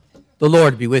The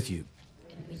Lord be with you.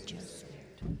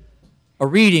 A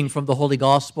reading from the Holy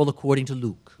Gospel according to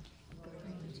Luke.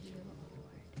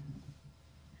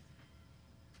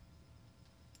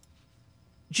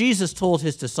 Jesus told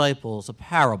his disciples a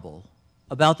parable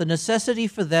about the necessity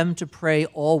for them to pray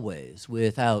always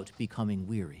without becoming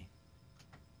weary.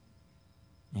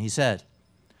 He said,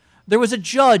 "There was a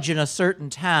judge in a certain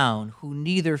town who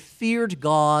neither feared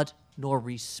God nor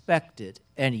respected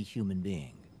any human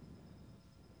being.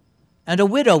 And a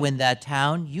widow in that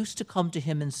town used to come to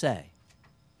him and say,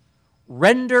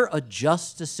 'Render a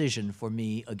just decision for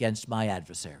me against my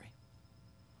adversary.'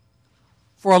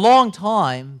 For a long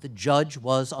time, the judge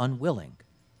was unwilling.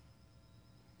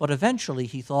 But eventually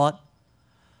he thought,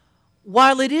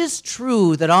 'While it is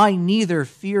true that I neither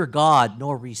fear God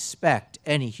nor respect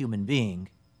any human being,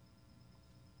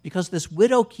 because this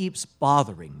widow keeps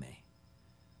bothering me,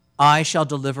 I shall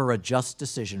deliver a just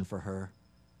decision for her,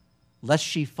 lest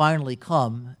she finally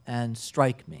come and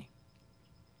strike me.'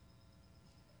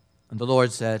 And the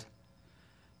Lord said,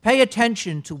 'Pay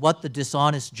attention to what the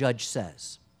dishonest judge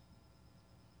says.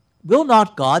 Will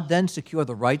not God then secure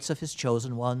the rights of his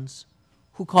chosen ones,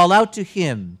 who call out to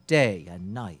him day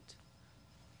and night?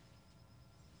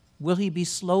 Will he be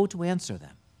slow to answer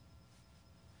them?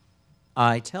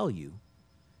 I tell you,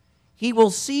 he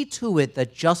will see to it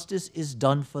that justice is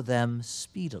done for them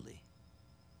speedily.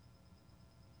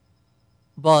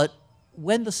 But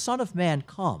when the Son of Man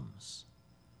comes,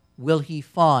 will he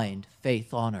find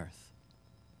faith on earth?'"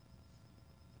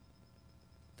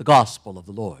 The Gospel of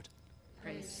the Lord.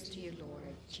 Praise to you,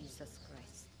 Lord Jesus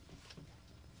Christ.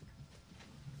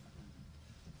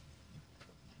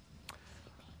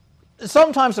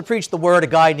 Sometimes to preach the word, a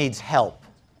guy needs help.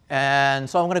 And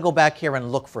so I'm going to go back here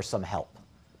and look for some help.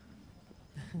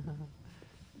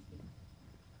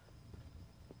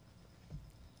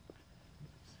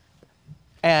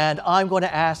 And I'm going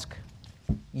to ask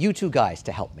you two guys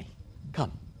to help me.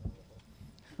 Come.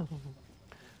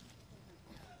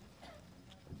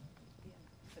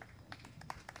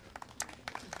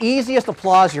 Easiest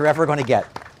applause you're ever going to get.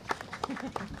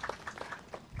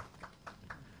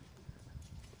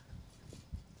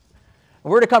 We're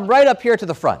going to come right up here to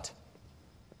the front.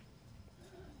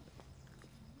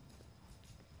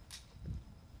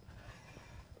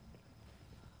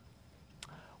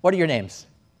 What are your names?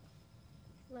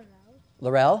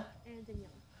 Laurel? And Daniela.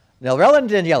 Laurel and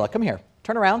Daniela, come here.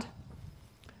 Turn around.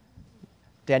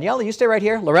 Daniela, you stay right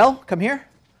here. Laurel, come here.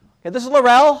 Okay, this is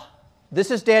Laurel.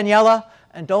 This is Daniela.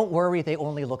 And don't worry, they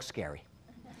only look scary.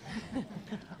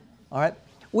 All right?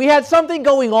 We had something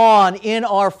going on in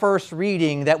our first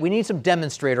reading that we need some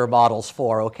demonstrator models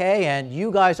for, okay? And you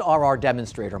guys are our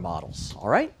demonstrator models, all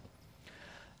right?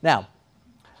 Now,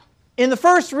 in the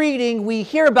first reading, we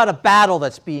hear about a battle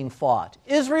that's being fought.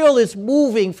 Israel is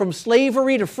moving from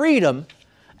slavery to freedom,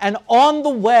 and on the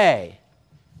way,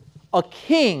 a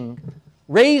king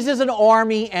raises an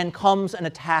army and comes and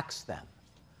attacks them.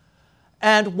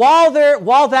 And while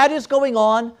that is going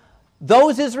on,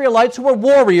 those Israelites who were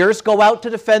warriors go out to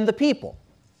defend the people.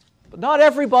 But not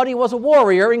everybody was a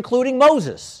warrior, including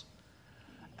Moses.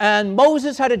 And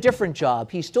Moses had a different job.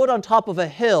 He stood on top of a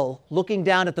hill looking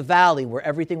down at the valley where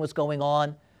everything was going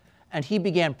on, and he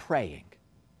began praying.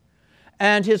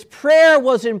 And his prayer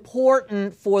was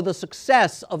important for the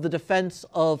success of the defense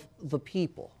of the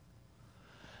people.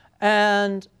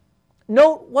 And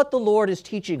note what the Lord is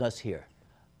teaching us here,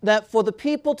 that for the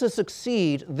people to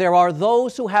succeed, there are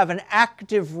those who have an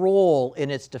active role in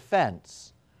its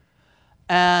defense,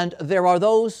 and there are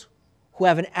those who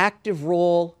have an active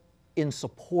role in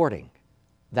supporting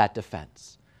that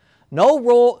defense.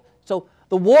 So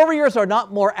the warriors are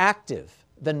not more active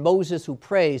than Moses who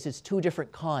prays. It's two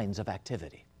different kinds of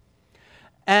activity.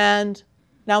 And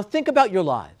now think about your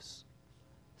lives.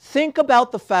 Think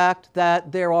about the fact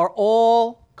that there are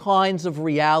all kinds of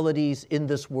realities in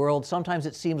this world. Sometimes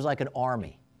it seems like an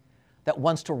army that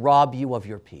wants to rob you of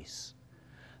your peace,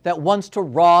 that wants to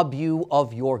rob you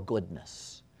of your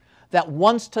goodness, that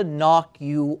wants to knock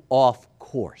you off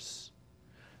course.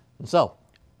 And so,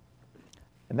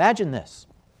 imagine this.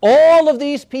 All of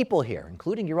these people here,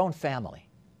 including your own family,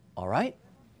 all right,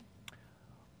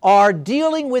 are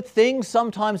dealing with things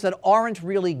sometimes that aren't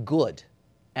really good.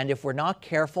 And if we're not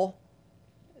careful,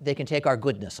 they can take our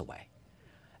goodness away.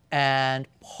 And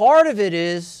part of it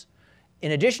is,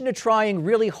 in addition to trying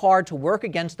really hard to work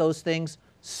against those things,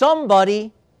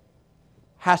 somebody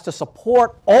has to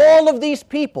support all of these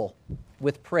people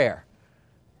with prayer.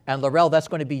 And Laurel, that's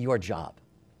going to be your job.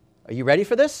 Are you ready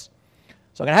for this?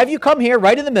 So I'm going to have you come here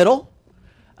right in the middle.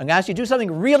 I'm going to ask you to do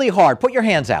something really hard. Put your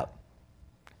hands out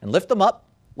and lift them up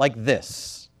like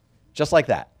this, just like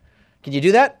that. Can you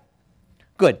do that?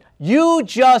 Good. You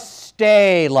just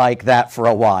stay like that for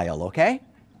a while, okay?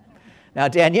 Now,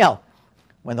 Danielle,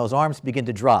 when those arms begin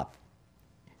to drop,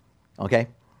 okay,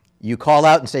 you call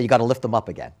out and say you got to lift them up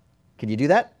again. Can you do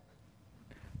that?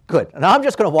 Good. Now I'm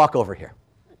just going to walk over here.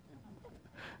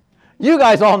 You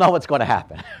guys all know what's going to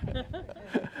happen.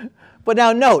 But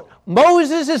now note,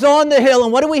 Moses is on the hill,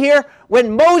 and what do we hear?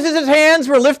 When Moses' hands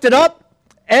were lifted up,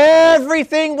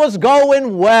 everything was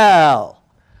going well.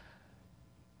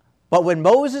 But when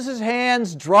Moses'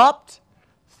 hands dropped,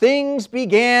 things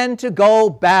began to go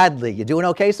badly. You doing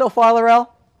okay so far,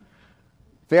 Laurel?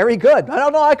 Very good. I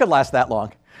don't know I could last that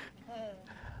long.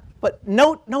 But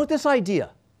note this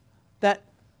idea that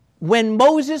when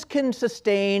Moses can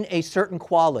sustain a certain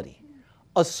quality,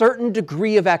 a certain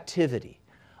degree of activity,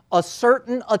 a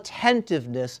certain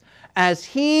attentiveness as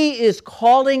he is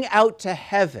calling out to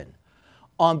heaven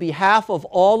on behalf of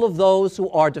all of those who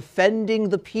are defending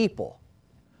the people,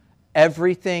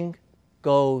 everything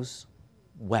goes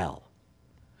well.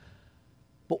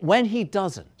 But when he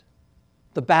doesn't,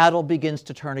 the battle begins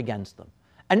to turn against them.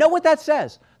 And know what that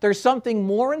says? There's something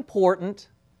more important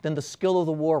than the skill of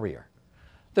the warrior.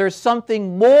 There's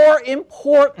something more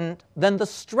important than the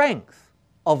strength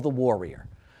of the warrior.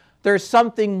 There's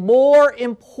something more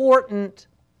important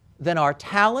than our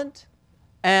talent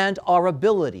and our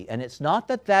ability. And it's not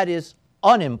that that is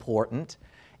unimportant,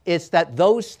 it's that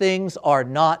those things are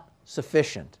not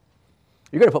sufficient.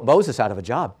 You're going to put Moses out of a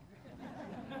job.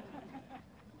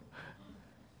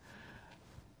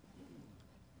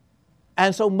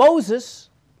 And so Moses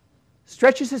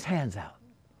stretches his hands out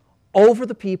over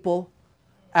the people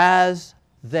as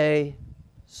they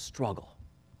struggle.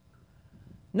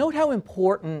 Note how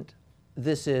important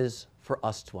this is for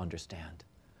us to understand.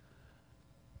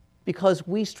 Because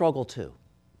we struggle too.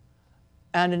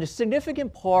 And a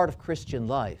significant part of Christian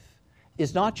life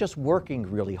is not just working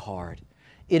really hard,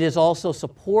 it is also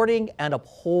supporting and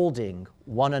upholding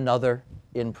one another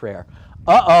in prayer.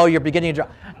 Uh-oh, you're beginning to...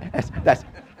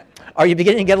 Are you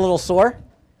beginning to get a little sore?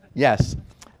 Yes.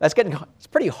 It's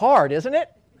pretty hard, isn't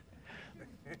it?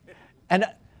 And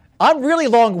I'm really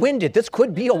long-winded. This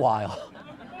could be a while.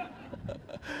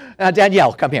 Now,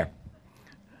 Danielle, come here.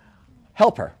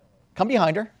 Help her. Come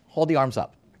behind her. Hold the arms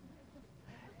up.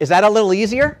 Is that a little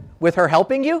easier with her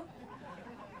helping you?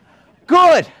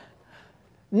 Good.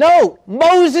 No,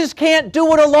 Moses can't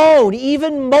do it alone.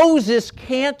 Even Moses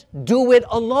can't do it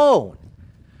alone.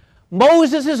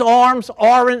 Moses' arms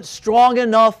aren't strong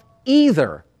enough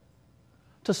either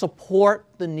to support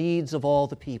the needs of all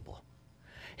the people.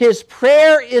 His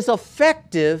prayer is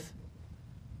effective,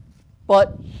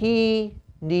 but he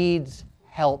needs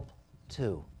help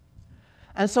too.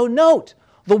 And so note,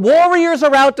 the warriors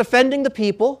are out defending the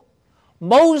people.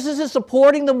 Moses is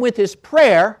supporting them with his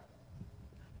prayer,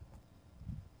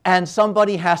 and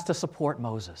somebody has to support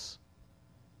Moses.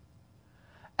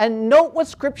 And note what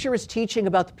Scripture is teaching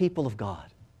about the people of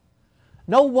God.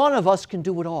 No one of us can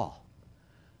do it all.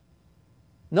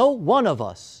 No one of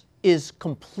us is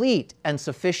complete and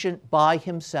sufficient by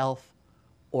himself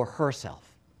or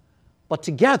herself. But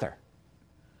together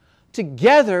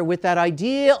with that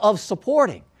idea of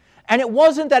supporting. And it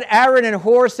wasn't that Aaron and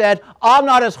Hur said, I'm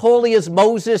not as holy as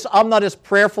Moses, I'm not as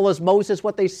prayerful as Moses.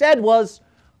 What they said was,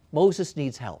 Moses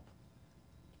needs help.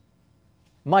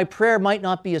 My prayer might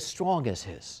not be as strong as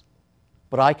his,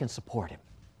 but I can support him.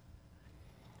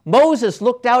 Moses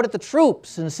looked out at the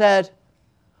troops and said,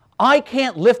 I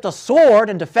can't lift a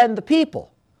sword and defend the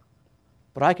people,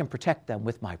 but I can protect them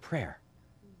with my prayer,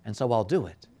 and so I'll do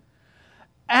it.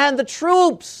 And the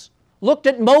troops looked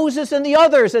at Moses and the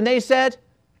others, and they said,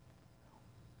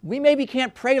 we maybe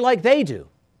can't pray like they do,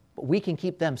 but we can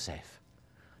keep them safe.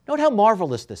 Note how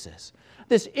marvelous this is.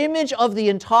 This image of the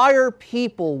entire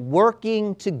people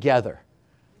working together.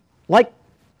 Like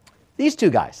these two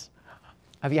guys.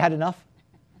 Have you had enough?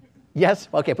 Yes?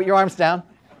 Okay, put your arms down.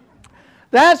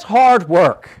 That's hard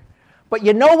work. But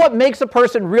you know what makes a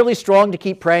person really strong to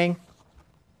keep praying?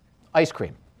 Ice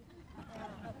cream.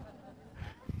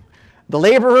 The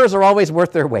laborers are always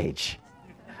worth their wage.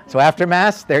 So after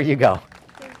Mass, there you go.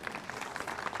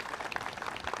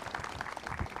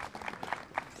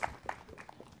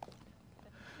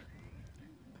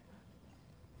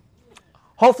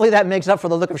 Hopefully that makes up for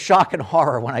the look of shock and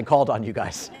horror when I called on you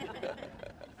guys.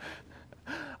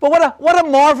 But what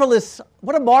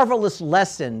a marvelous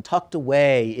lesson tucked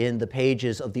away in the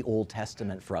pages of the Old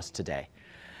Testament for us today.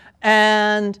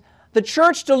 And the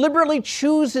church deliberately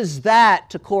chooses that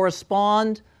to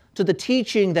correspond to the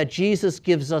teaching that Jesus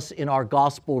gives us in our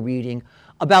gospel reading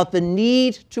about the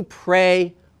need to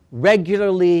pray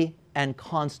regularly and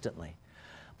constantly.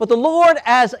 But the Lord,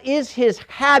 as is his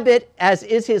habit, as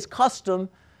is his custom,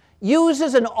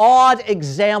 uses an odd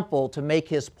example to make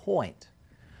his point.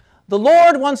 The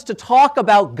Lord wants to talk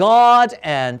about God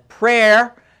and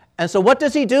prayer, and so what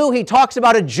does he do? He talks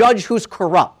about a judge who's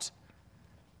corrupt.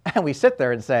 And we sit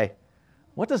there and say,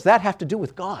 what does that have to do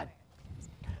with God?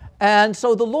 And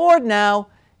so the Lord now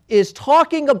is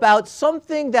talking about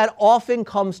something that often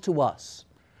comes to us.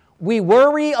 We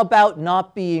worry about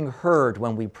not being heard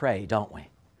when we pray, don't we?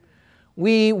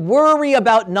 We worry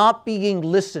about not being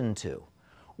listened to.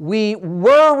 We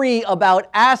worry about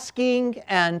asking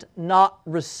and not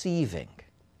receiving.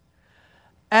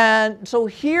 And so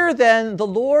here then, the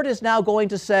Lord is now going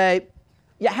to say,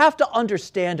 you have to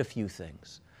understand a few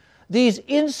things. These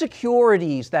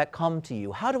insecurities that come to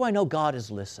you, how do I know God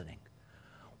is listening?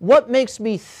 What makes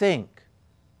me think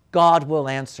God will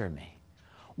answer me?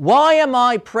 Why am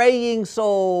I praying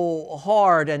so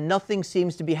hard and nothing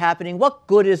seems to be happening? What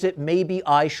good is it? Maybe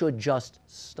I should just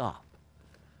stop.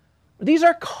 These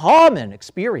are common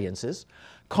experiences,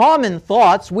 common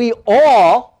thoughts. We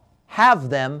all have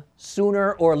them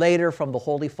sooner or later from the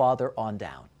Holy Father on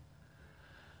down.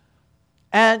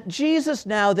 And Jesus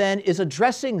now then is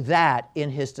addressing that in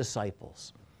his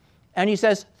disciples. And he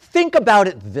says, think about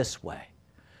it this way.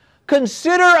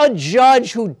 Consider a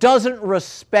judge who doesn't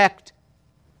respect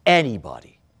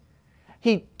anybody.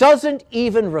 He doesn't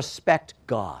even respect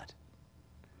God.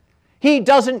 He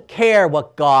doesn't care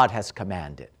what God has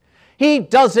commanded. He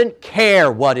doesn't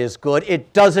care what is good.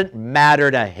 It doesn't matter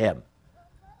to him.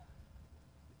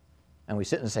 And we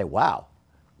sit and say, wow.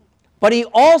 But he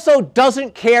also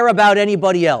doesn't care about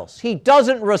anybody else. He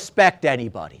doesn't respect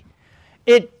anybody.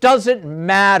 It doesn't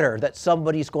matter that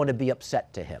somebody's going to be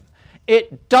upset to him.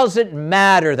 It doesn't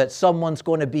matter that someone's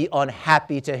going to be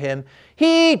unhappy to him.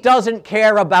 He doesn't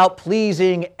care about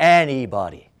pleasing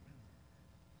anybody.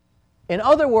 In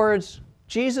other words,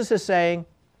 Jesus is saying,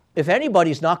 if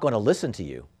anybody's not going to listen to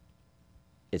you,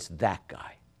 it's that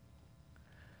guy.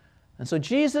 And so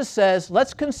Jesus says,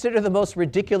 let's consider the most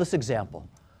ridiculous example.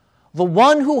 The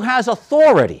one who has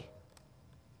authority,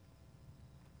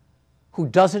 who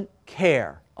doesn't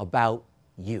care about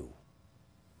you.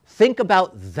 Think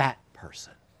about that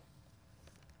person.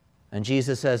 And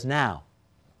Jesus says, now,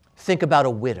 think about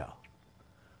a widow.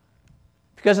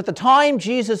 Because at the time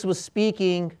Jesus was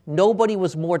speaking, nobody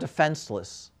was more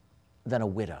defenseless than a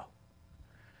widow.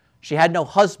 She had no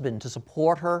husband to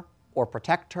support her or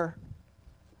protect her.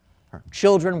 Her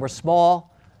children were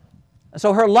small. And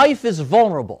so her life is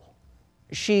vulnerable.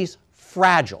 She's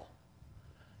fragile.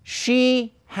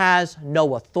 She has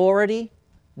no authority,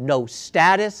 no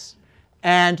status,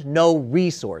 and no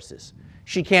resources.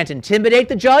 She can't intimidate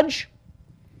the judge.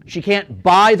 She can't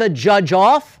buy the judge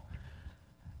off.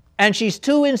 And she's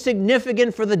too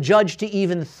insignificant for the judge to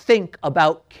even think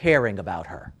about caring about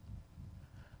her.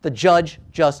 The judge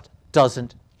just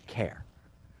doesn't care.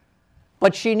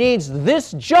 But she needs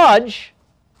this judge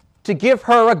to give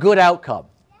her a good outcome.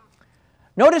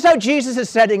 Notice how Jesus is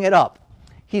setting it up.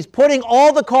 He's putting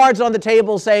all the cards on the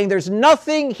table saying there's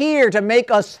nothing here to make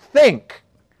us think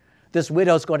this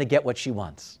widow's going to get what she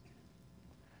wants.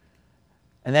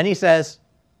 And then he says,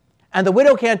 and the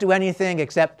widow can't do anything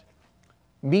except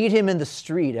meet him in the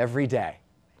street every day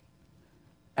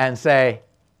and say,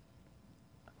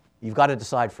 you've got to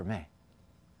decide for me.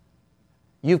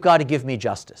 You've got to give me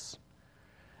justice.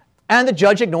 And the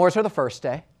judge ignores her the first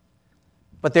day,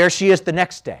 but there she is the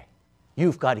next day.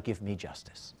 You've got to give me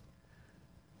justice.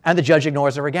 And the judge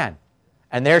ignores her again.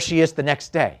 And there she is the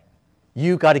next day.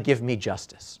 You've got to give me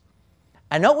justice.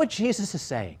 And note what Jesus is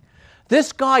saying.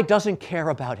 This guy doesn't care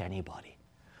about anybody.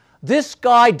 This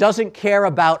guy doesn't care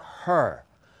about her.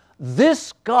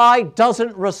 This guy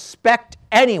doesn't respect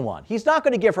anyone. He's not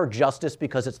going to give her justice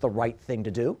because it's the right thing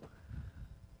to do.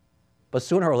 But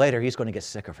sooner or later, he's going to get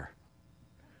sick of her.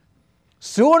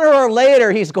 Sooner or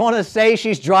later, he's going to say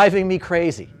she's driving me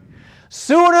crazy.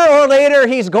 Sooner or later,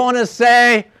 he's going to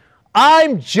say,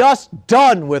 I'm just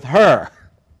done with her.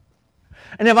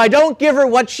 And if I don't give her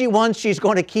what she wants, she's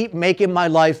going to keep making my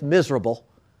life miserable.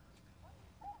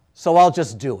 So I'll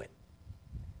just do it.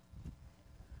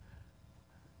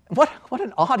 What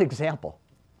an odd example.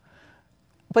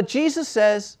 But Jesus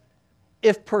says,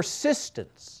 if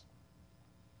persistence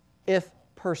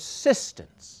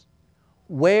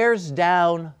wears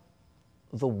down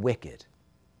the wicked,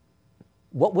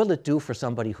 what will it do for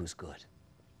somebody who's good?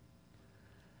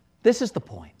 This is the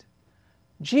point.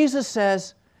 Jesus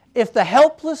says, if the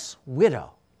helpless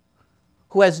widow,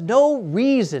 who has no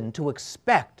reason to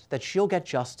expect that she'll get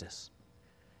justice,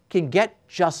 can get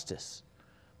justice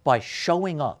by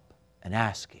showing up and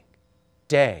asking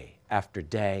day after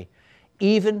day,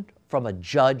 even from a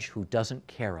judge who doesn't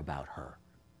care about her.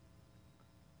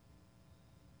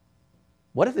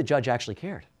 What if the judge actually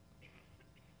cared?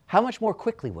 How much more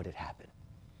quickly would it happen?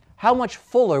 How much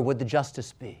fuller would the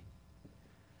justice be?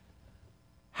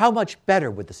 How much better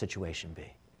would the situation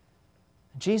be?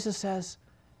 Jesus says,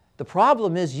 the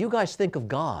problem is you guys think of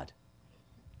God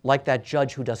like that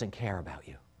judge who doesn't care about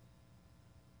you.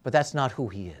 But that's not who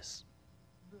he is.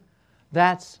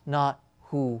 That's not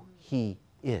who he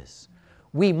is.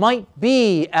 We might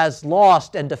be as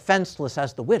lost and defenseless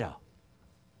as the widow,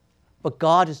 but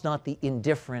God is not the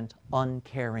indifferent,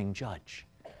 uncaring judge.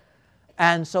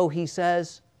 And so he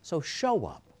says, so show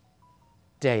up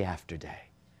day after day.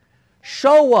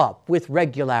 Show up with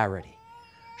regularity.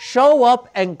 Show up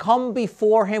and come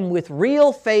before him with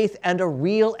real faith and a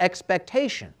real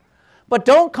expectation. But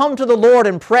don't come to the Lord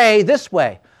and pray this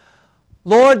way.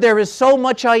 Lord, there is so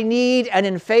much I need, and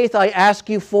in faith I ask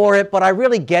you for it, but I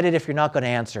really get it if you're not going to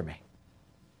answer me.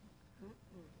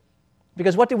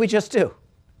 Because what did we just do?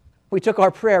 We took our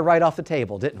prayer right off the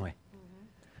table, didn't we?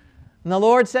 And the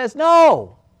Lord says,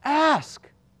 no, ask,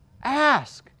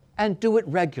 and do it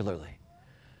regularly.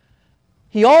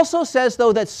 He also says,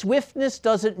 though, that swiftness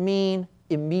doesn't mean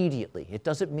immediately. It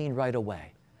doesn't mean right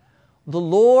away. The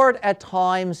Lord at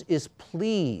times is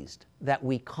pleased that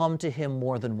we come to him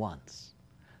more than once,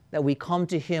 that we come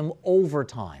to him over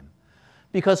time.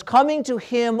 Because coming to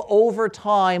him over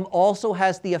time also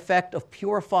has the effect of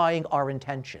purifying our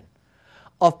intention,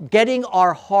 of getting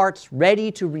our hearts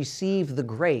ready to receive the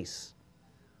grace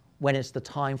when it's the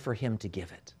time for him to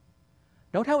give it.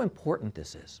 Note how important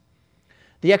this is.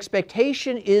 The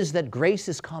expectation is that grace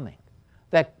is coming,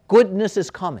 that goodness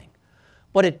is coming,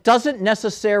 but it doesn't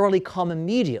necessarily come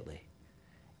immediately.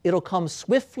 It'll come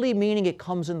swiftly, meaning it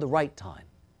comes in the right time,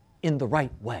 in the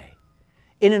right way,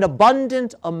 in an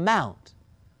abundant amount.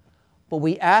 But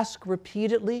we ask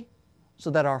repeatedly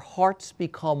so that our hearts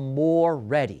become more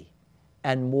ready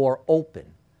and more open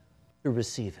to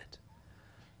receive it.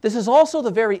 This is also the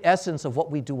very essence of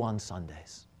what we do on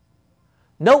Sundays.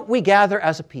 Note we gather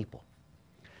as a people.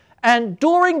 And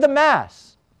during the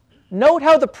Mass, note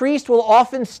how the priest will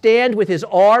often stand with his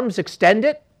arms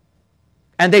extended,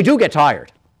 and they do get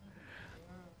tired.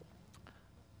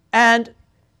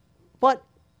 But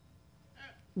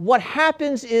what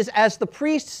happens is as the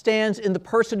priest stands in the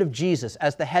person of Jesus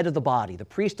as the head of the body, the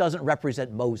priest doesn't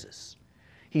represent Moses.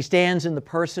 He stands in the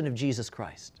person of Jesus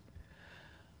Christ.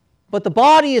 But the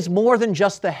body is more than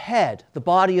just the head. The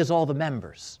body is all the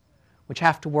members, which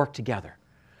have to work together.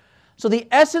 So the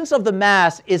essence of the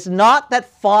Mass is not that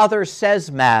Father says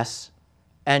Mass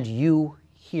and you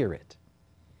hear it.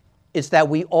 It's that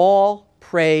we all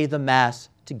pray the Mass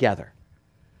together.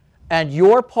 And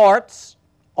your parts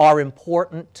are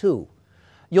important too.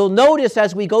 You'll notice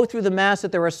as we go through the Mass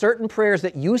that there are certain prayers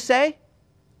that you say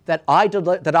that I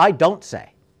don't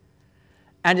say.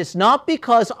 And it's not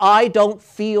because I don't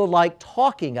feel like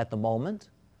talking at the moment.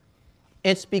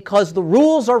 It's because the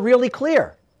rules are really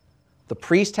clear. The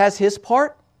priest has his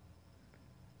part,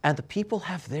 and the people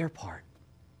have their part.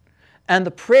 And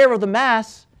the prayer of the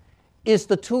Mass is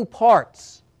the two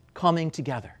parts coming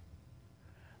together.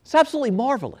 It's absolutely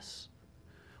marvelous,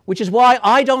 which is why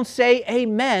I don't say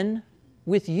amen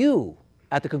with you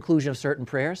at the conclusion of certain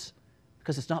prayers,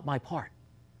 because it's not my part.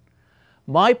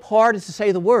 My part is to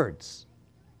say the words.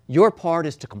 Your part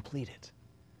is to complete it.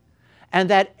 And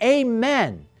that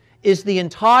amen is the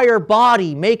entire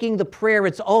body making the prayer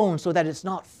its own so that it's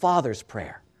not Father's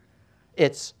prayer.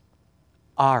 It's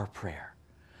our prayer.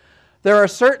 There are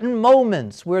certain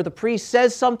moments where the priest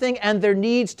says something and there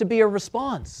needs to be a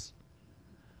response.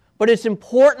 But it's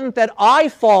important that I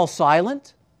fall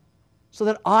silent so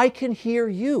that I can hear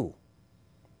you.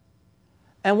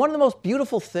 And one of the most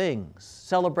beautiful things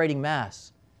celebrating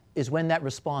Mass is when that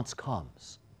response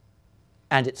comes.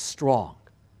 And it's strong.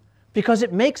 Because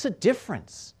it makes a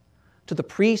difference to the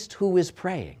priest who is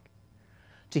praying,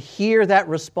 to hear that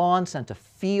response and to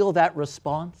feel that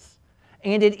response.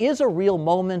 And it is a real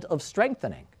moment of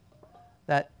strengthening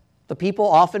that the people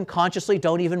often consciously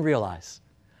don't even realize.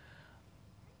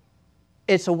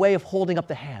 It's a way of holding up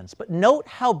the hands. But note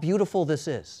how beautiful this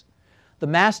is. The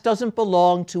Mass doesn't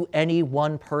belong to any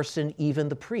one person, even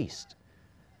the priest,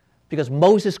 because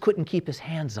Moses couldn't keep his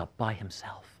hands up by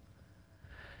himself.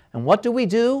 And what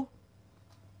do?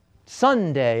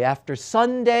 Sunday after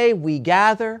Sunday, we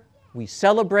gather, we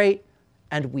celebrate,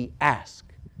 and we ask.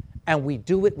 And we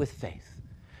do it with faith.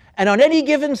 And on any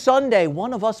given Sunday,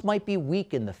 one of us might be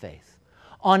weak in the faith.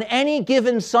 On any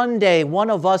given Sunday, one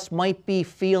of us might be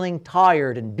feeling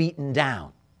tired and beaten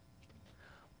down.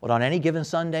 But on any given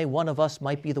Sunday, one of us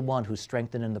might be the one who's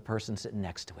strengthening the person sitting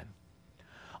next to him.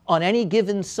 On any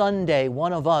given Sunday,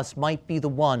 one of us might be the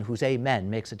one whose amen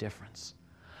makes a difference.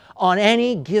 On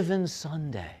any given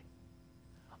Sunday,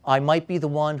 I might be the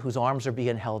one whose arms are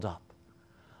being held up.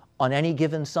 On any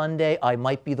given Sunday, I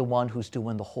might be the one who's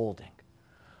doing the holding.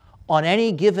 On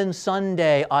any given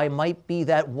Sunday, I might be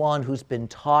that one who's been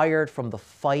tired from the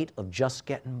fight of just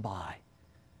getting by,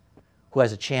 who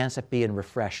has a chance at being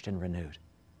refreshed and renewed.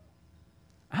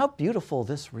 How beautiful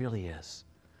this really is.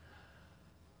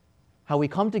 How we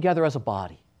come together as a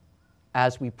body,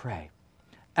 as we pray.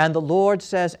 And the Lord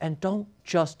says, and don't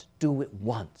just do it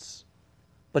once,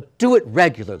 but do it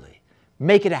regularly.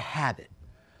 Make it a habit.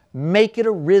 Make it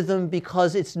a rhythm,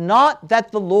 because it's not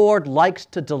that the Lord likes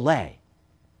to delay.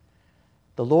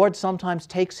 The Lord sometimes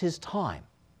takes His time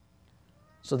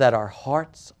so that our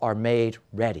hearts are made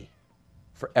ready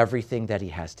for everything that He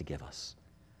has to give us.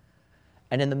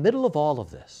 And in the middle of all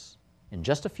of this, in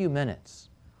just a few minutes,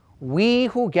 we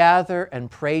who gather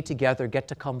and pray together get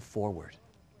to come forward.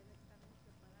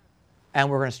 And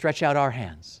we're going to stretch out our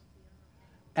hands.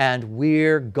 And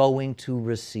we're going to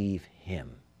receive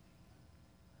Him.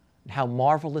 How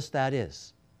marvelous that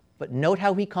is. But note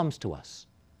how He comes to us.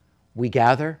 We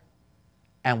gather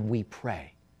and we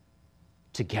pray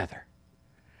together.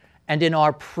 And in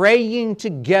our praying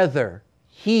together,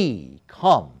 He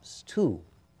comes to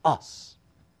us.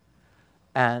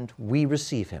 And we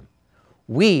receive Him.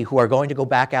 We who are going to go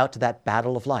back out to that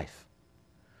battle of life.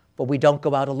 But we don't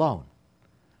go out alone,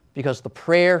 because the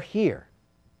prayer here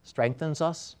strengthens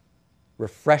us,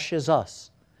 refreshes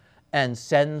us, and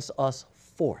sends us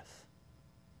forth,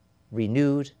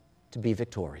 renewed to be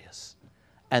victorious.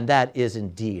 And that is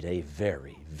indeed a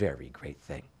very, very great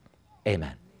thing.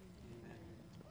 Amen.